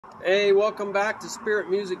Hey, welcome back to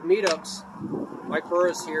Spirit Music Meetups. Mike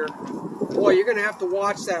Burris here. Boy, you're going to have to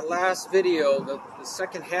watch that last video. The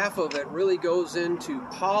second half of it really goes into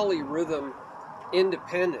polyrhythm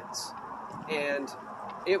independence. And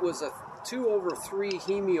it was a 2/3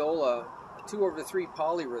 hemiola, 2/3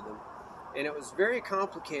 polyrhythm. And it was very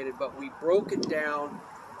complicated, but we broke it down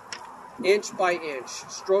inch by inch,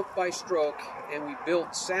 stroke by stroke, and we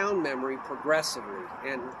built sound memory progressively,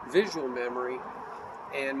 and visual memory,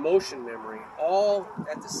 and motion memory, all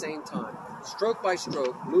at the same time. Stroke by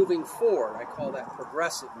stroke, moving forward. I call that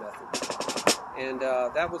progressive method. And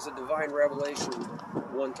that was a divine revelation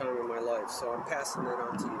one time in my life, so I'm passing that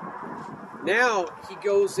on to you. Now he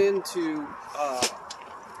goes into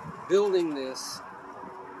building this.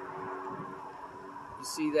 You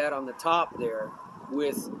see that on the top there,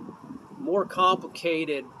 with more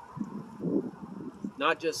complicated,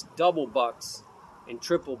 not just double bucks and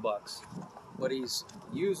triple bucks, but he's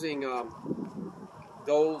using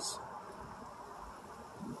those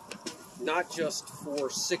not just for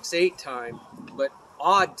 6/8 time, but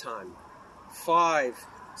odd time, 5,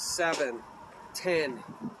 7, 10.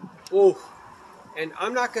 Oh, and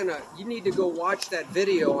I'm not gonna. You need to go watch that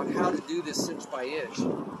video on how to do this cinch by inch.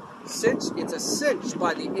 Cinch, it's a cinch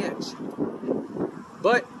by the inch,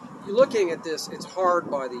 but you're looking at this, it's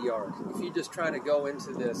hard by the yard. If you just try to go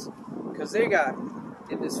into this, because they got.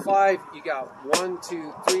 In this 5, you got 1,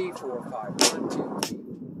 2, 3, 4, 5. 1, 2, 3,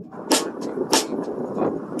 1, 2, 3, 4,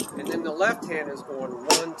 5. And then the left hand is going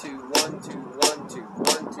 1, 2, 1, 2, 1, 2,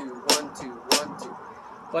 1, 2, 1, 2, 1, 2.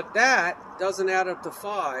 But that doesn't add up to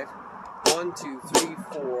 5. 1, 2, 3,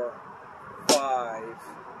 4, 5.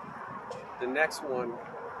 The next one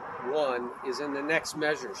is in the next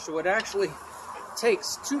measure. So it actually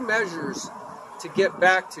takes 2 measures to get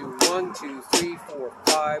back to 1, 2, 3, 4,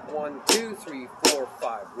 5, 1, 2, 3, 4,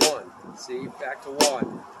 5, 1. See, back to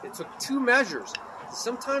 1. It took 2 measures.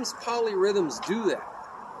 Sometimes polyrhythms do that,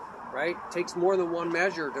 right? It takes more than 1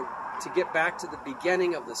 measure to get back to the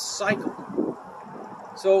beginning of the cycle.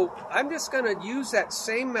 So I'm just going to use that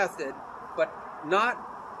same method, but not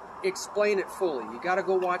explain it fully. You got to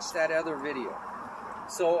go watch that other video.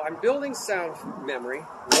 So I'm building sound memory.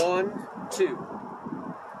 1, 2.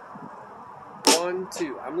 1,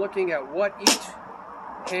 2. I'm looking at what each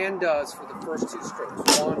hand does for the first 2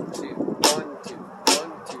 strokes. 1, 2, 1, 2,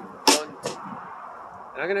 1, 2, 1, 2.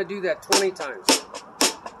 And I'm going to do that 20 times.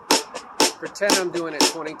 Pretend I'm doing it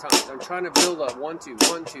 20 times. I'm trying to build up 1, 2,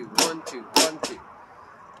 1, 2, 1, 2, 1, 2.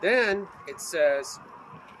 Then it says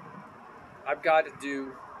I've got to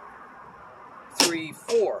do 3,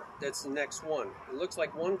 4. That's the next one. It looks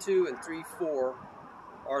like 1, 2, and 3, 4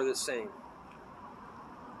 are the same.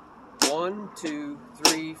 1, 2,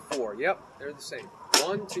 3, 4. Yep, they're the same.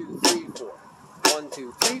 1, 2, 3, 4. 1,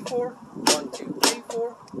 2, 3, 4. 1, 2, 3,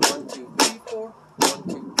 4. 1, 2, 3, 4. 1,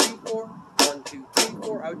 2, 3, 4. 1, 2, 3,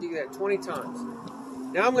 4. I would do that 20 times.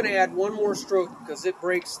 Now I'm going to add one more stroke because it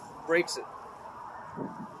breaks it.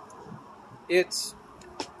 It's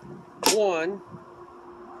 1,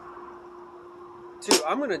 2.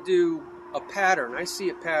 I'm going to do a pattern. I see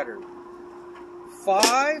a pattern.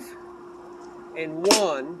 5 and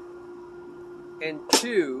 1 and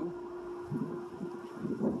 2.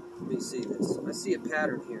 Let me see this. I see a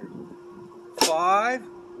pattern here. 5,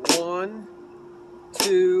 1,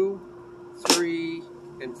 2, 3,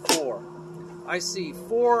 and 4. I see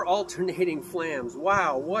 4 alternating flams.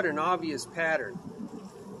 Wow, what an obvious pattern.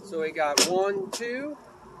 So we got 1, 2,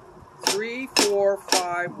 3, 4,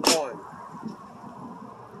 5, 1.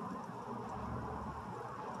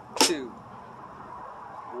 2.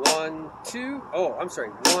 1, 2. Oh, I'm sorry.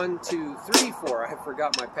 1, 2, 3, 4. I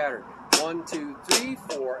forgot my pattern. 1, 2, 3,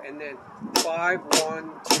 4, and then 5,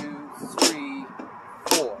 1, 2, 3,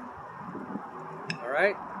 4. All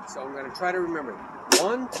right. So I'm going to try to remember.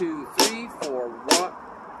 1, 2, 3, 4.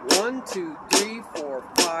 1, 2, 3, 4,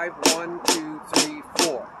 5. 1, 2, 3,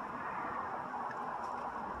 4.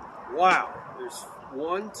 Wow. There's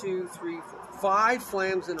 1, 2, 3, 4. 5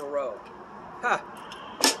 flams in a row. Ha.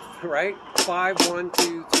 Right? 5, 1,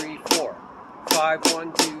 2, 3, 4. 5,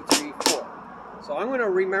 1, 2, 3, 4. So I'm going to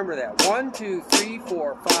remember that. 1, 2, 3,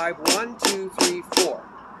 4, 5, 1, 2, 3, 4.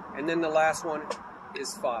 And then the last one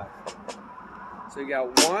is 5. So you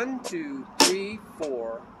got 1, 2, 3,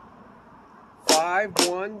 4, 5,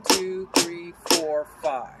 1, 2, 3, 4,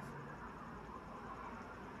 5.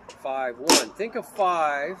 5, 1. Think of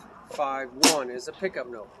 5, 5, 1 as a pickup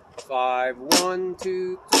note. 5, 1,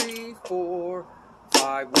 2, 3, 4.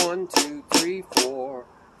 5, 1, 2, 3, 4.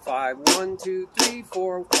 5, 1, 2, 3,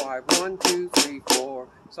 4. 5, 1, 2, 3, 4.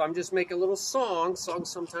 So I'm just making a little song. Songs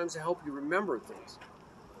sometimes help you remember things.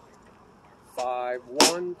 5,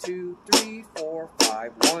 1, 2, 3, 4,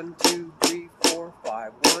 5, 1, 2, 3, 4,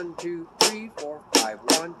 5, 1, 2, 3, 4, 5,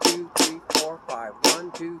 1, 2, 3, 4, 5,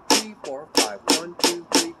 1, 2, 3, 4, 5, 1, 2,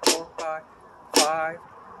 3, 4, 5, 5,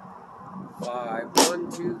 5,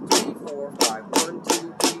 1, 2, 3, 4, 5, 1,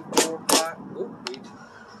 2, 3, 4, 5. Oh, we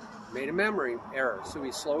made a memory error, so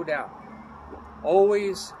we slow down.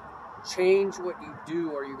 Always change what you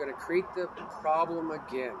do or you're going to create the problem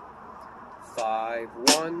again. 5,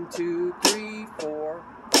 1, 2, 3, 4,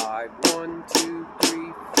 5, 1, 2,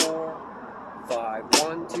 3, 4, 5,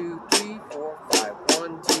 1, 2, 3, 4, 5,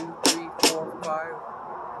 1, 2, 3, 4, 5,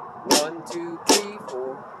 1, 2, 3,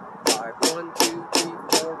 4, 5, 1, 2, 3,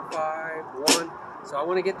 4, 5, 1. So I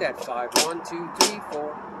want to get that 5, 1, 2, 3,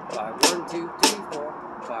 4, 5, 1, 2, 3, 4,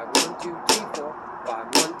 5, 1, 2, 3, 4, 5,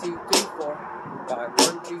 1, 2, 3, 4, 5,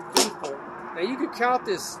 1, 2, 3, 4. Now you could count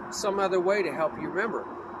this some other way to help you remember.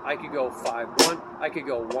 I could go 5, 1. I could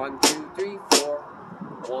go 1, 2, 3, 4,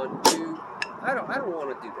 1, 2. I don't want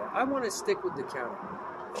to do that. I want to stick with the counting.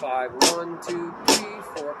 5, 1, 2, 3,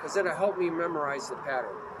 4, because that'll help me memorize the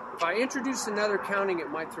pattern. If I introduce another counting, it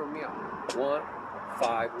might throw me off. 1,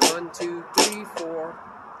 5, 1, 2, 3, 4,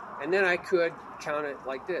 and then I could count it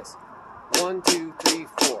like this: 1, 2, 3,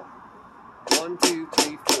 4, 1, 2,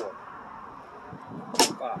 3, 4,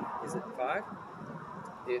 5. Is it 5?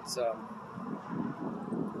 It's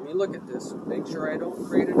Let me look at this. Make sure I don't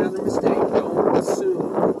create another mistake. Don't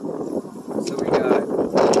assume. So we got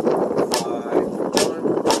 5,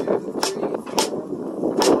 1, 2, 3, 4,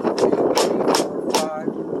 1, 2, 3, 4, 5.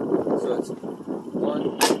 So it's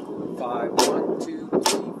 1, 5, 1, 2,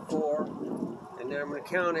 3, 4. And then I'm going to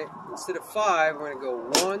count it. Instead of 5, I'm going to go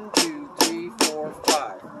 1, 2, 3, 4,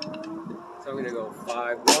 5. So I'm going to go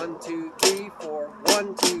 5, 1, 2, 3, 4,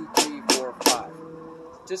 1, 2, 3, 4, 5.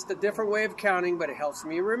 Just a different way of counting, but it helps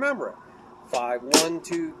me remember it. 5, 1,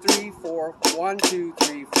 2, 3, 4, 1, 2,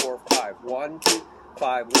 3, 4, 5, 1, 2,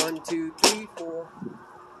 5, 1, 2, 3, 4,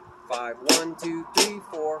 5, 1, 2, 3,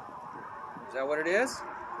 4. Is that what it is?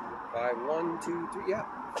 5, 1, 2, 3, yeah.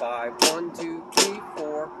 5, 1, 2, 3,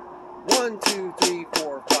 4, 1, 2, 3,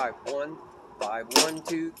 4, 5, 1, 5, 1,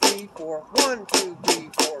 2, 3, 4, 1, 2, 3,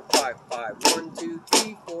 4, 5, 5, 1, 2,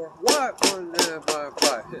 3, 4, 1, 5,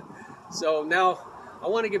 5. So now I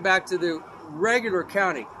want to get back to the regular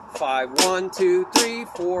counting. 5, 1, 2, 3,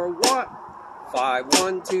 4, 1. 5,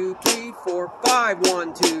 1, 2, 3, 4, 5,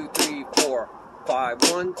 1, 2, 3, 4. 5,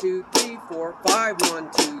 1, 2, 3, 4, 5,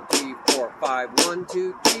 1, 2, 3, 4. 5, 1,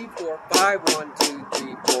 2, 3, 4, 5, 1, 2,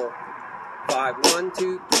 3, 4. 5, 1,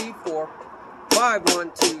 2, 3, 4. 5,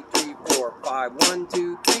 1, 2, 3, 4. 5, 1,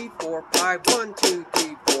 2, 3, 4. 5, 1, 2,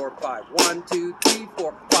 3, 4. 5, 1, 2, 3,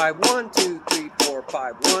 4. 5, 1, 2, 3, 4.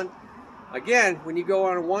 5, 1. Again, when you go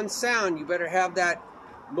on one sound, you better have that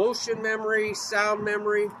motion memory, sound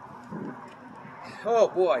memory. Oh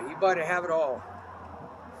boy, you better have it all.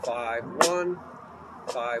 5, 1,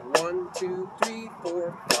 5, 1, 2, 3,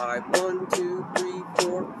 4, 5, 1, 2, 3,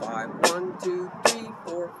 4, 5, 1, 2, 3,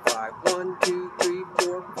 4, 5, 1, 2, 3,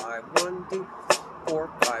 4, 5, 1, 2, 4,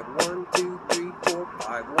 5, 1, 2, 3, 4,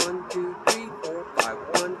 5, 1, 2, 3, 4, 5,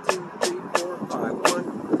 1, 2, 3, 4, 5,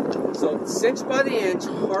 1. So cinch by the inch,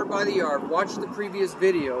 hard by the yard. Watch the previous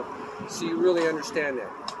video so you really understand that.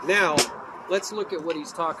 Now, let's look at what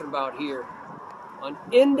he's talking about here on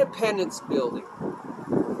independence building.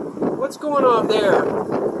 What's going on there?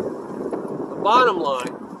 The bottom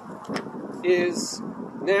line is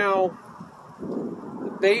now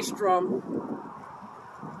the bass drum,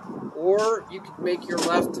 or you could make your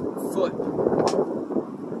left foot,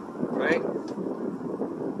 right?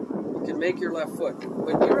 You can make your left foot,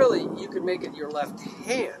 but you could make it your left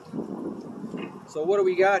hand. So what do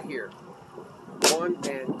we got here? 1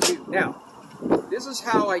 and 2. Now, this is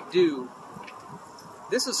how I do.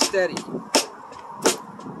 This is steady.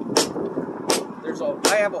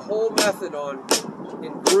 I have a whole method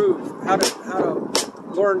in groove, how to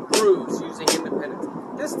learn grooves using independence.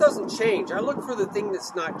 This doesn't change. I look for the thing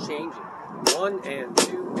that's not changing. 1 and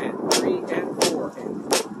 2 and 3 and 4.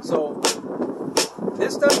 So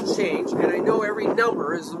this doesn't change, and I know every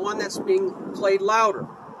number is the one that's being played louder.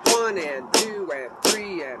 1 and 2 and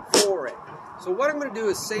 3 and 4 and. So what I'm going to do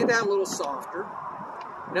is say that a little softer.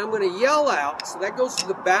 And I'm going to yell out, so that goes to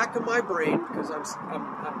the back of my brain because I'm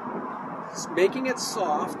making it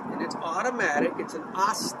soft, and it's automatic. It's an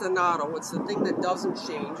ostinato. It's the thing that doesn't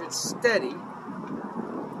change. It's steady.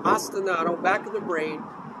 Ostinato, back of the brain.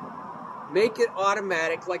 Make it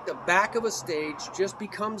automatic, like the back of a stage just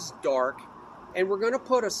becomes dark. And we're going to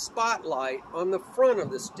put a spotlight on the front of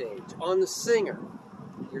the stage, on the singer.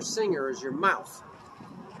 Your singer is your mouth.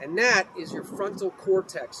 And that is your frontal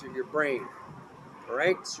cortex of your brain. All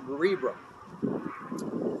right? Cerebrum.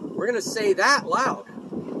 We're going to say that loud,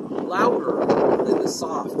 louder than the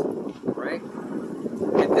soft, right?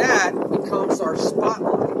 And that becomes our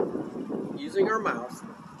spotlight using our mouth,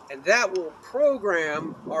 and that will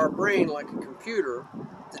program our brain like a computer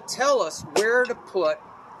to tell us where to put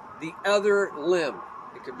the other limb.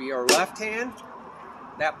 It could be our left hand,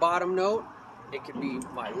 that bottom note. It could be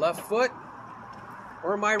my left foot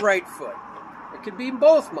or my right foot. It could be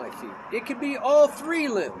both my feet. It could be all three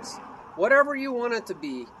limbs. Whatever you want it to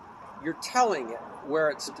be, you're telling it where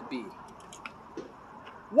it's to be.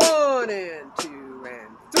 1 and 2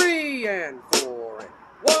 and 3 and 4 and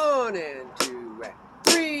 1 and 2 and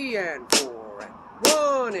 3 and 4 and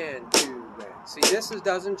 1 and 2 and... See, this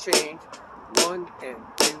doesn't change. 1 and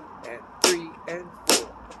 2 and 3 and 4.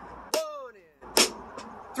 1 and 2,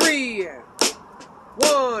 3 and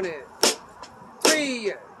 1 and 3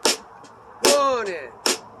 and 1 and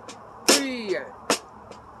 3 and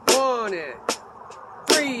 1 and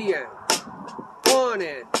 3 and 1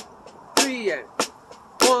 and 3 and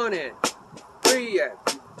 1 and 3 and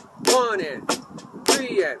 1 and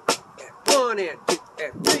 3 and 1 and 2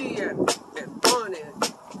 and 3 and 1 and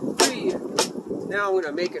 3 and... Now I'm going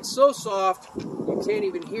to make it so soft you can't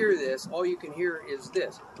even hear this. All you can hear is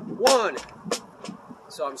this. 1.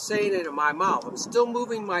 So I'm saying it in my mouth. I'm still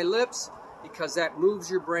moving my lips because that moves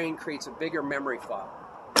your brain, creates a bigger memory file.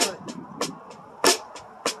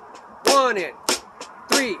 1 and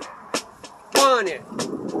 3. 1 and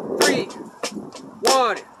 3.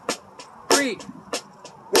 1 and 3.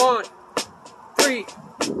 1, 3,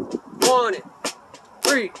 1 and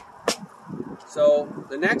 3. So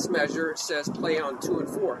the next measure says play on 2 and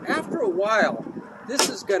 4. After a while, this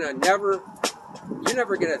is gonna you're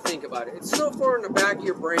never gonna think about it. It's so far in the back of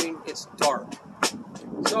your brain, it's dark.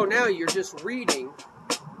 So now you're just reading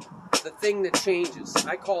the thing that changes.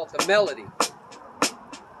 I call it the melody.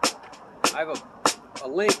 I have a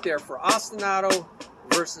link there for ostinato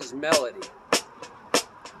versus melody.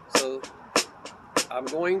 So I'm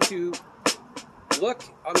going to look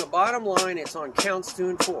on the bottom line. It's on counts 2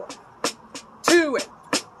 and 4. 2 and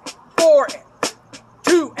 4 and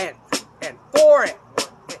 2 and 4 and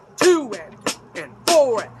 2 and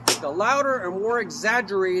 4 and. The louder and more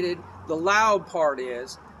exaggerated the loud part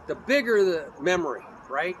is, the bigger the memory,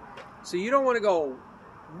 right? So you don't want to go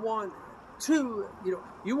 1, 2.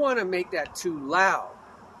 You want to make that too loud.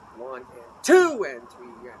 1 and 2 and 3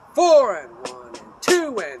 and 4 and 1 and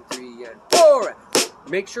 2 and 3 and 4 and.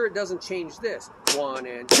 Make sure it doesn't change this. 1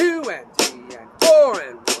 and 2 and 3 and 4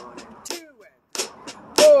 and 1 and 2 and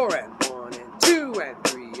 4 and 1 and 2 and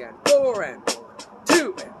 3 and 4 and 1,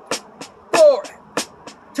 2 and 4 and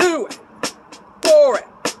 2 and 4 and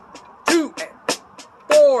 2 and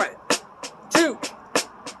 4 and 2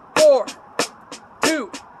 4 2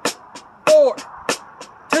 4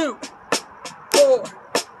 2 4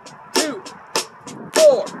 2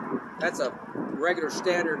 4. That's a regular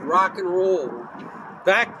standard rock and roll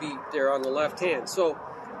backbeat there on the left hand. So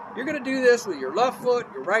you're going to do this with your left foot,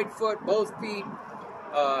 your right foot, both feet,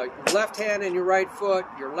 your left hand and your right foot,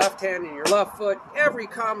 your left hand and your left foot, every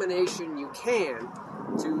combination you can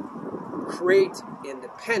to create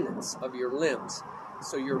independence of your limbs.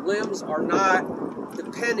 So your limbs are not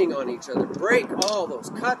depending on each other. Break all those,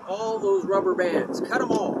 cut all those rubber bands, cut them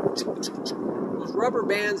all. Those rubber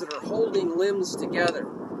bands that are holding limbs together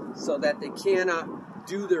so that they cannot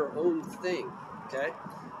do their own thing. Okay,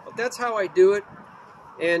 but that's how I do it,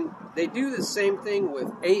 and they do the same thing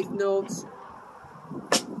with eighth notes.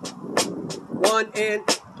 1 and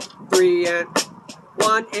 3 and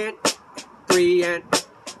 1 and 3 and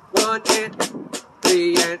 1 and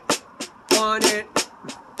 3 and 1 and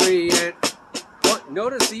 3 and 1.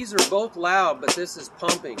 Notice these are both loud, but this is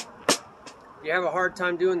pumping. If you have a hard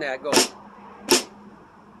time doing that, go.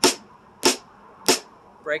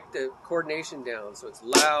 Break the coordination down so it's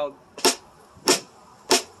loud.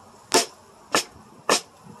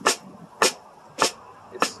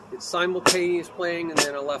 It's simultaneous playing and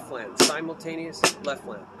then a left flan. Simultaneous left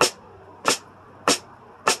flan.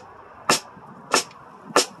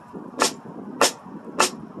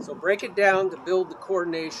 So break it down to build the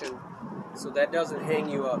coordination so that doesn't hang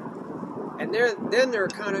you up. And then they're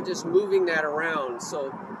kind of just moving that around.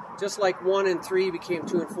 So just like 1 and 3 became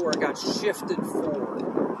 2 and 4, it got shifted forward,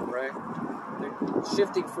 right? They're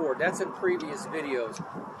shifting forward. That's in previous videos.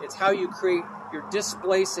 It's how you create, you're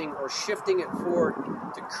displacing or shifting it forward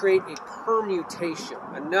to create a permutation,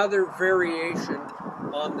 another variation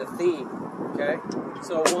on the theme, okay?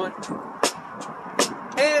 So 1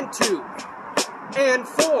 and 2 and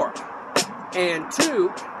 4 and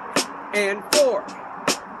 2 and 4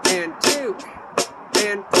 and 2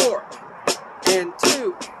 and 4 and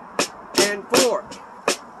 2 and 4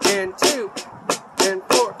 and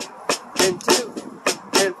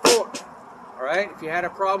had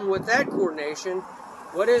a problem with that coordination.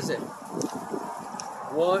 What is it?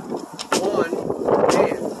 One,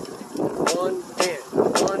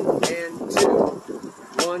 and two.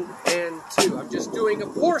 1 and 2. I'm just doing a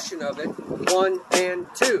portion of it. 1 and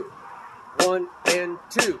 2. 1 and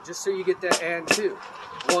 2. Just so you get that and 2.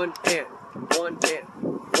 1 and 1 and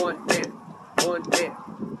 1 and 1 and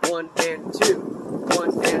 1 and 2.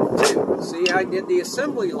 1 and 2. See, I did the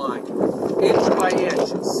assembly line. Inch by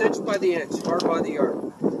inch, cinch by the inch, yard by the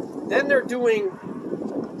yard. Then they're doing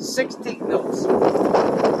 16th notes.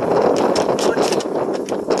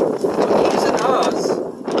 E's and uhs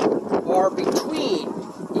are between.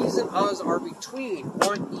 E's and uhs are between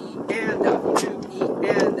 1 E and a, 2 E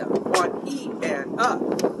and a, 1 E and a.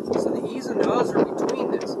 So the E's and uhs are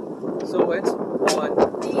between this. So it's 1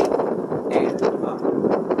 E and a,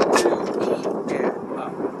 2 E and a,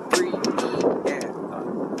 3 E and a,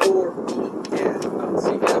 4 E and a.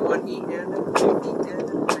 See, 1 E and a, 2 E and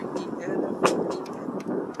a, 3 E and a,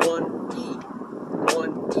 4 E and a, 1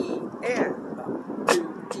 E and a, 2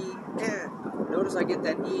 E and a. Notice I get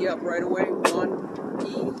that E up right away. 1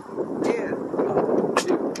 E and up, 2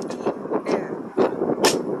 E and up.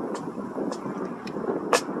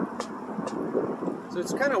 So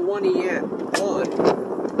it's kind of 1 E and 1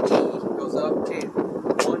 E goes up and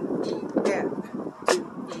 1 E and 2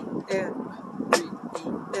 E and 3 E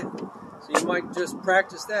and. So you might just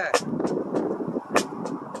practice that.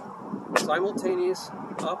 Simultaneous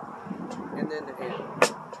up and then the and.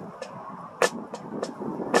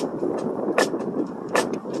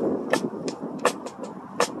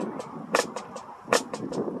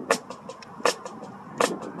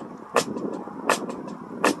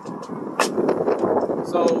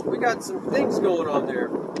 So we got some things going on there.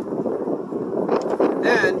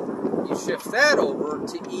 Then you shift that over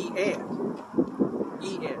to E and.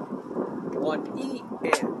 E and. 1 E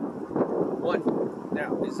and. 1.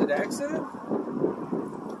 Now, is it accented?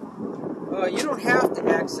 You don't have to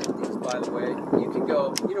accent these, by the way. You can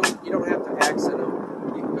go, you don't have to accent them.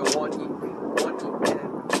 You can go 1 E and.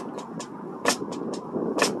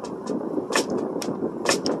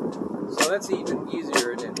 So that's even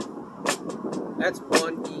easier, isn't it? That's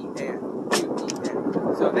 1 E and 2 E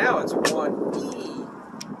and. So now it's 1 E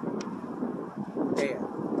and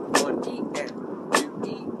 1 E and 2 E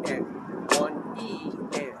and 1 E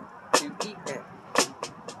and 2 E and.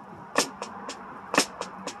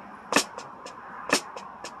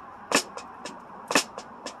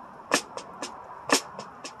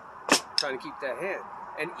 Trying to keep that hand.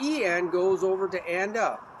 And E and goes over to and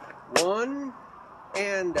up. 1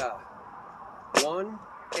 and 1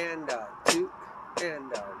 and 2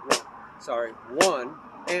 and 1. Sorry, 1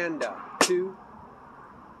 and 2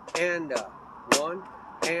 and 1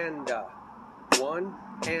 and 1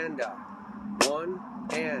 and 1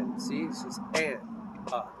 and. See, it's just and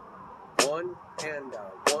 1 and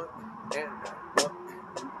 1 and 1.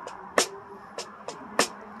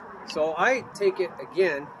 So I take it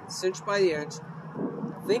again, cinch by the inch.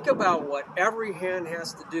 Think about what every hand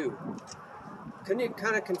has to do. Couldn't it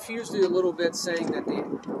kind of confuse you a little bit saying that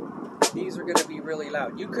these are going to be really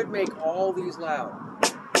loud? You could make all these loud.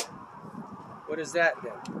 What is that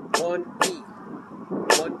then? 1 E.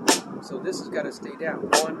 1 E. So this has got to stay down.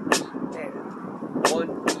 1 E and. 1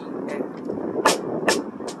 E and.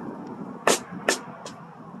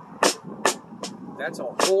 That's a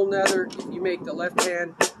whole nother, if you make the left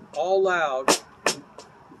hand all loud.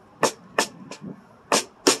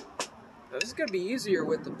 Now this is going to be easier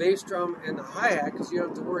with the bass drum and the hi-hat because you don't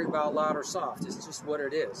have to worry about loud or soft. It's just what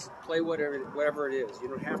it is. Play whatever it is. You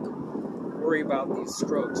don't have to worry about these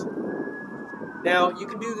strokes. Now you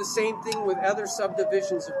can do the same thing with other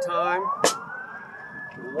subdivisions of time.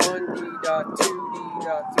 1 D dot, 2 D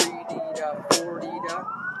dot, 3 D dot, 4 D dot.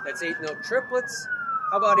 That's 8-note triplets.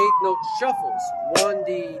 How about 8-note shuffles? 1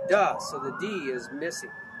 D dot. So the D is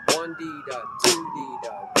missing. 1 D dot, 2 D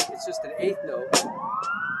dot. It's just an 8th note.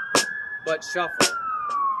 But shuffle.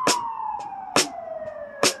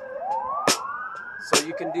 So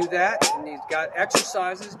you can do that, and he's got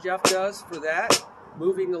exercises Jeff does for that,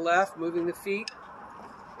 moving the left, moving the feet,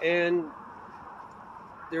 and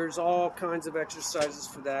there's all kinds of exercises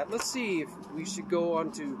for that. Let's see if we should go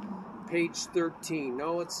on to page 13.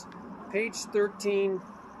 No, it's page 13.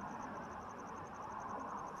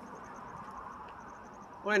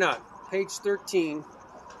 Why not? Page 13.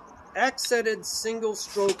 Accented single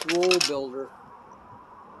stroke roll builder.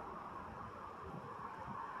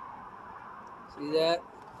 See that?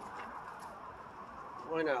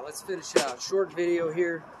 Why not? Let's finish out. Short video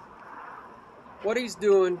here. What he's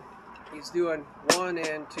doing 1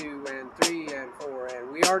 and 2 and 3 and 4,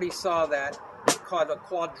 and we already saw that called a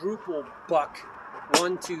quadruple buck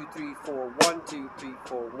 1, 2, 3, 4, 1, 2, 3,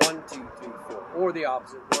 4, 1, 2, 3, 4, or the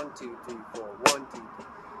opposite, 1, 2, 3, 4, 1, 2, 3.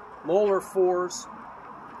 Molar 4s,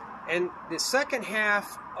 and the second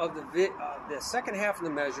half of the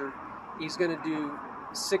measure, he's going to do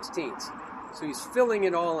 16ths. So he's filling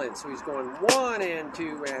it all in. So he's going 1 and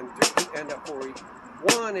 2 and 3 and a 4,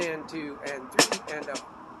 1 and 2 and 3 and a,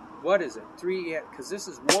 what is it? 3, because this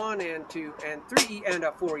is 1 and 2 and 3 and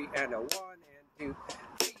a 4 and a 1 and 2,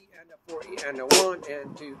 3 and a 4 and a 1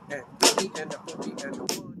 and 2 and 3 and a 4 and a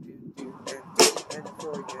 1 and 2 and 3 and a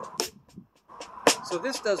 4 and 2. So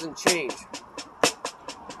this doesn't change.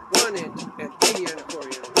 1 and 2 and 3 and a 4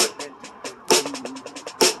 and a 1 and 2 and 3.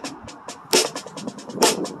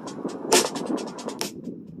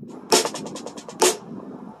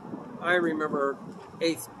 I remember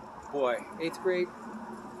 8th grade,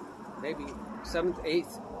 maybe 7th,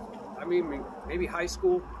 8th, I mean maybe high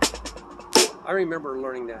school. I remember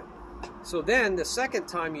learning that. So then the second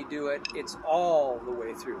time you do it, it's all the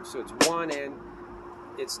way through. So it's 1 and,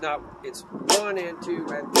 it's 1 and 2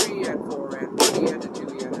 and 3 and 4 and 1 and a 2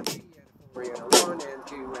 and a 3 and a 4 and a 1 and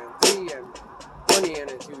 2 and 3 and 1 and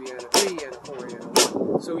a 2 and a 3 and a 4 and a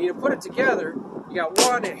 1. So you put it together, you got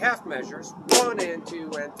 1 and half measures, 1 and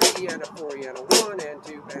 2 and 3 and a 4 and a 1 and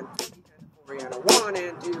 2 and 3 and a 4 and a 1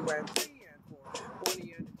 and 2 and 3 and 4, 1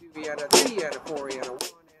 and a 2 and a 3 and a 4 and a 1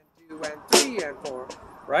 and 2 and 3 and 4,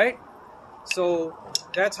 right? So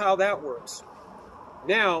that's how that works.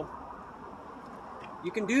 Now,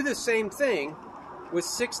 you can do the same thing with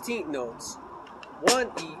 16th notes.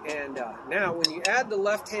 1 E and now when you add the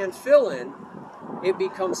left hand fill in, it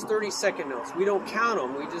becomes 32nd notes. We don't count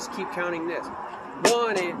them, we just keep counting this.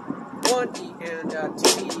 1 E and 2 E and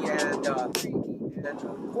 3 E and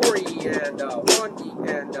 4 E and 1 E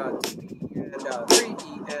and 2 E and 3 E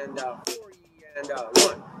and 4 E and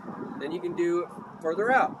 1. Then you can do it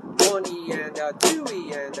further out. 1 E and 2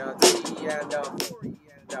 E and 3 E and 4 E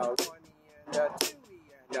and 1 E and 2 E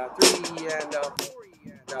and 3 E and 4 E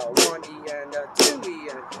and 1 E and 2 E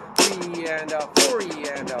and 3 E and 4 E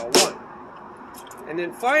and 1. And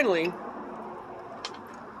then finally,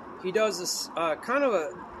 he does this kind of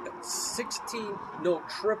a 16-note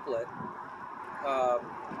triplet,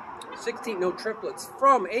 16-note triplets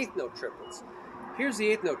from 8th note triplets. Here's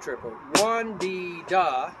the 8th note triplet: 1 D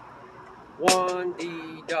da, 1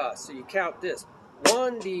 D da. So you count this: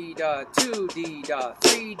 1 D da, 2 D da,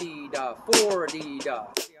 3 D da, 4 D da.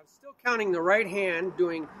 See, I'm still counting the right hand,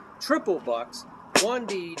 doing triple bucks. 1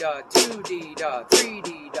 D da, 2 D da, 3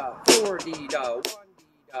 D da, 4 D da, 1 D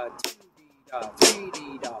da, 2 D da, 3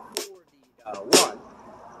 D da, 4 D da, 1.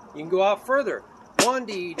 You can go out further. 1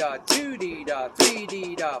 D da, 2 D da, 3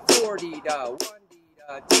 D da, 4 D da, 1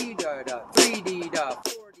 D da, 3 D da,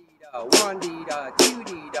 4 D da, 1 D da, 2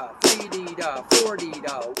 D da, 3 D da, 4 D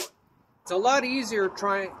da, 1. It's a lot easier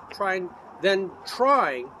than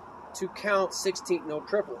trying to count 16th note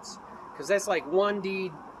triplets, because that's like 1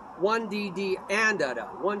 D D and da da,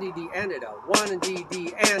 1 D D and da da, 1 D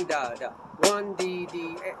D and da da, 1 D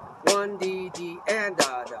D and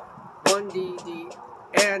da da, 1 D D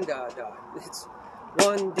and da da. It's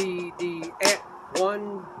 1 D D and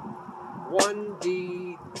 1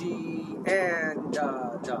 D D and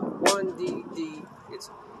da da, 1 D D.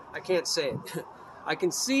 I can't say it. I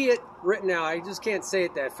can see it written out. I just can't say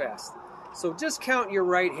it that fast. So just count your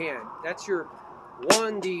right hand. That's your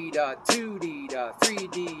 1 D da, 2 D da, 3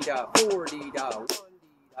 D da, 4 D da, 1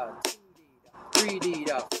 D da, 2 D da, 3 D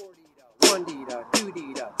da, 4 D da, 1 D da, 2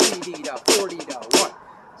 D da, 3 D da, 4 D da, 1.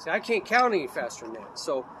 See, I can't count any faster than that.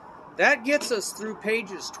 So that gets us through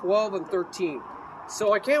pages 12 and 13.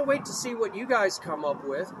 So I can't wait to see what you guys come up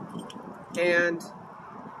with. And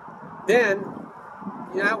then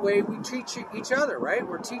that way we teach each other, right?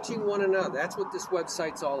 We're teaching one another. That's what this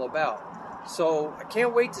website's all about. So I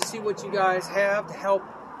can't wait to see what you guys have to help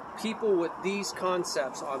people with these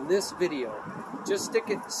concepts on this video. Just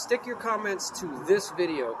stick your comments to this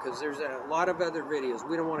video, because there's a lot of other videos.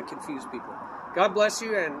 We don't want to confuse people. God bless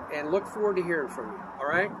you, and look forward to hearing from you. All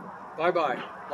right? Bye-bye.